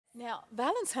Now,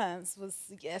 Valentine's was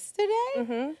yesterday.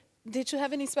 Mm-hmm. Did you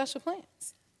have any special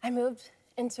plans? I moved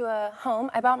into a home.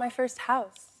 I bought my first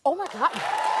house. Oh my God,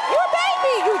 you're a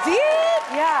baby, you did?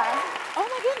 Yeah. Oh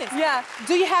my goodness. Yeah.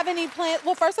 Do you have any plans?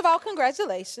 Well, first of all,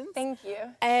 congratulations. Thank you.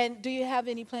 And do you have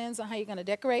any plans on how you're gonna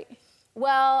decorate?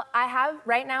 Well,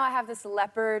 right now I have this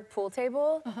leopard pool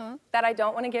table that I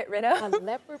don't want to get rid of. A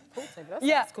leopard pool table, that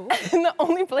sounds cool. And the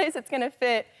only place it's gonna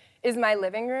fit is my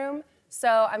living room. So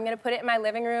I'm gonna put it in my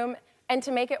living room, and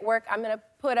to make it work, I'm gonna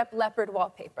put up leopard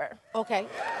wallpaper. Okay.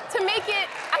 To make it,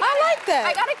 I like that.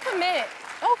 I gotta commit.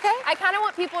 Okay. I kind of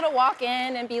want people to walk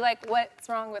in and be like, what's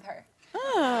wrong with her?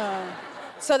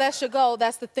 So that's your goal,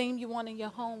 that's the theme you want in your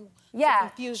home? Yeah. To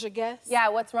confuse your guests? Yeah,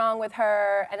 what's wrong with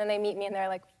her? And then they meet me and they're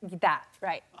like, that,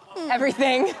 right.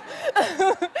 Everything.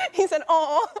 He said,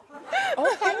 oh.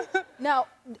 Okay. Now,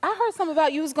 I heard something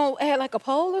about you was gonna add like a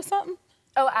pole or something?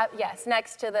 Oh, yes,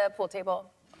 next to the pool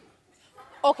table.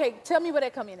 Okay, tell me where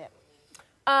that come in at.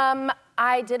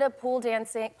 I did a pole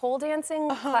dancing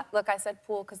look, I said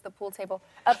pool because the pool table.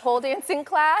 A pole dancing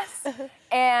class,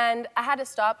 and I had to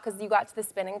stop because you got to the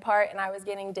spinning part and I was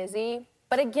getting dizzy.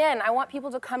 But again, I want people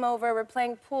to come over, we're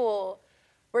playing pool,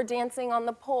 we're dancing on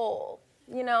the pole,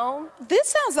 you know? This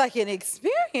sounds like an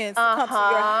experience to come to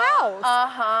your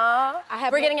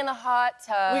house. We're getting in the hot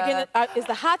tub. We're getting, is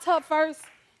the hot tub first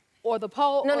or the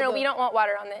pole? No, we don't want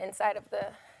water on the inside of the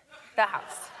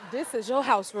house. This is your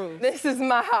house room. This is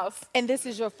my house. And this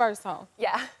is your first home?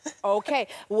 Yeah. Okay,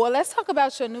 well, let's talk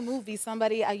about your new movie,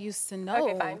 Somebody I Used to Know.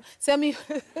 Okay, fine. Tell me, you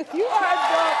are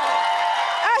adorable.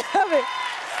 I love it.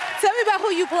 Tell me about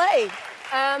who you played.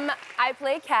 I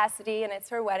play Cassidy, and it's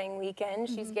her wedding weekend.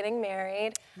 She's getting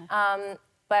married.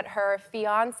 But her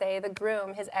fiance, the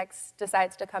groom, his ex,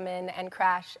 decides to come in and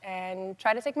crash and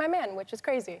try to take my man, which is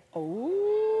crazy.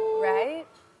 Ooh. Right?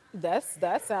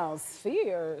 That sounds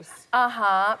fierce.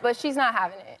 But she's not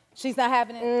having it. She's not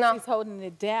having it? No. She's holding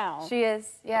it down. She is,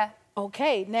 yeah.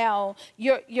 Okay, now,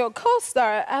 your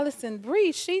co-star, Allison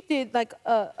Brie, she did like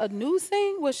a news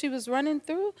thing where she was running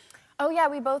through. Oh, yeah,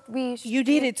 You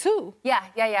did it too?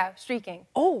 Yeah, streaking.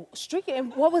 Oh, streaking,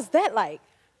 and what was that like?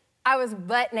 I was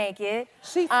butt naked.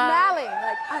 She's smiling,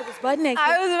 like, I was butt naked.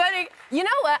 I was butt naked. You know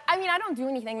what? I mean, I don't do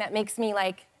anything that makes me,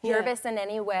 like, nervous in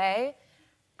any way.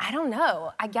 I don't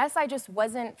know. I guess I just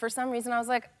wasn't, for some reason, I was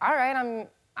like, all right,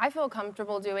 I feel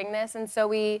comfortable doing this. And so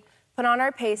we put on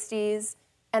our pasties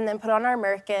and then put on our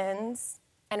Merkins,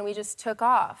 and we just took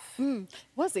off.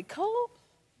 Was it cold?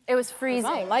 It was freezing.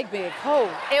 I don't like being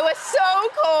cold. It was so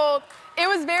cold. It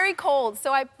was very cold.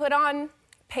 So I put on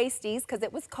pasties because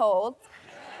it was cold.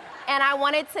 And I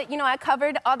wanted to, you know, I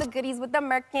covered all the goodies with the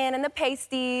Merkin and the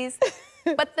pasties.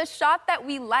 But the shot that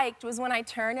we liked was when I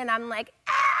turned and I'm like,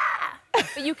 ah!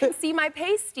 But you can see my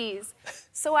pasties.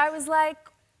 So I was like,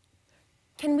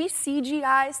 can we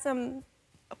CGI some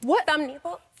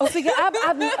nipples? Oh,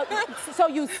 so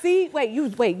you see, you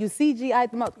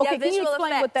CGI the most. Okay, can you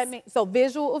explain what that means? So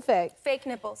visual effects. Fake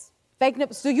nipples. Fake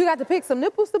nipples. So you got to pick some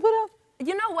nipples to put up?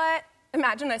 You know what?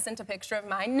 Imagine I sent a picture of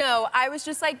mine. No, I was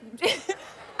just like,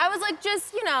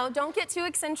 just, you know, don't get too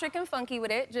eccentric and funky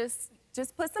with it. Just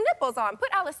put some nipples on. Put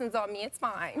Allison's on me, it's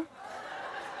fine.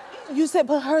 You said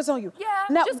put hers on you. Yeah,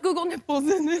 now, just Google nipples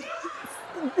and then.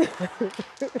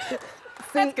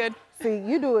 That's good. See,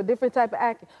 you do a different type of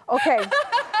acting. Okay.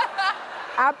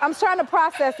 I'm trying to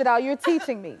process it all. You're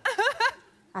teaching me.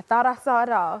 I thought I saw it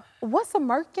all. What's a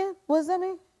Merkin? What does that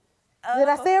mean? Did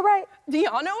I say it right? Do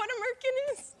y'all know what a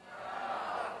Merkin is?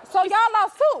 So y'all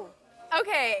lost too.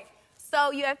 Okay,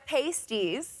 so you have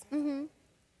pasties. And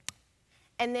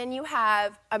then you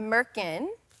have a Merkin.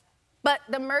 But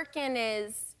the Merkin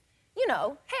is, you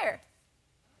know, hair.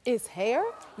 It's hair?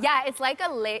 Yeah, it's like a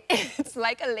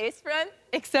lace front,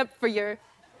 except for your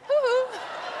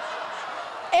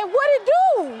And what it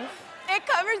do? It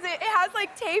covers it. It has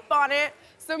like tape on it.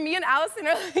 So me and Allison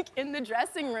are like in the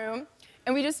dressing room,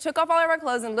 and we just took off all of our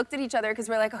clothes and looked at each other because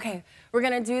we're like, okay, we're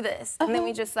gonna do this. And then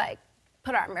we just like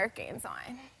put our Merkins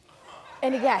on.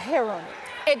 And it got hair on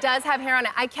it. It does have hair on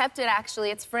it. I kept it actually.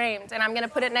 It's framed, and I'm gonna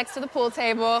put it next to the pool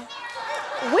table.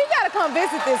 We gotta come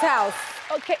visit this house.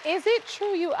 Okay, is it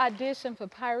true you auditioned for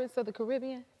Pirates of the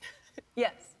Caribbean?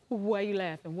 Yes. Why are you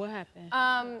laughing? What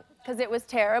happened? Because it was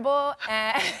terrible,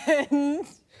 and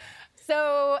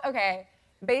so, okay,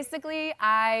 basically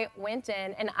I went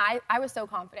in, and I was so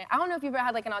confident. I don't know if you've ever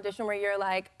had like an audition where you're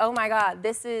like, oh my God,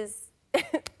 this is, I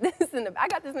got this in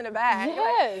the bag.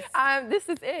 Yes. Like, this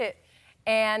is it.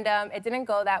 And it didn't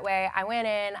go that way. I went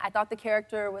in, I thought the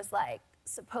character was like,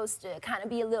 supposed to kind of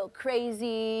be a little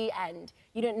crazy, and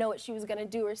you didn't know what she was gonna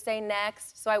do or say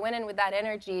next. So I went in with that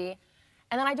energy,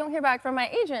 And then I don't hear back from my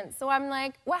agent. So I'm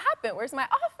like, what happened? Where's my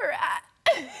offer at?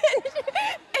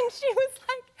 And she was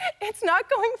like, it's not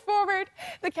going forward.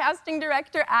 The casting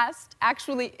director asked,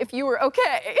 actually, if you were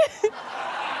okay.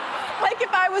 Like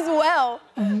if I was well.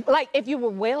 Like if you were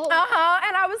well? Uh-huh,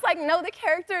 and I was like, no, the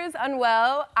character is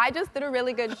unwell. I just did a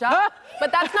really good job.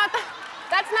 But that's not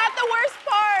the worst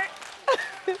part.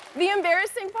 The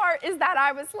embarrassing part is that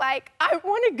I was like, I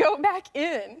want to go back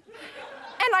in.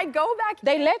 And I go back in.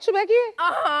 They let you back in?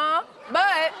 Uh-huh,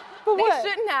 but For what? they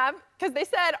shouldn't have, because they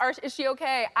said, is she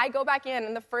okay? I go back in,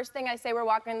 and the first thing I say, we're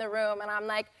walking in the room, and I'm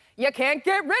like, you can't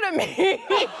get rid of me.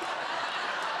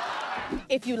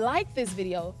 If you like this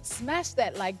video, smash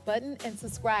that like button and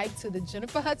subscribe to the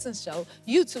Jennifer Hudson Show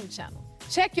YouTube channel.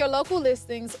 Check your local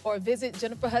listings or visit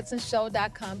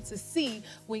jenniferhudsonshow.com to see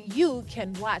when you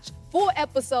can watch full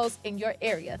episodes in your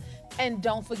area. And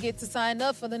don't forget to sign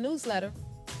up for the newsletter.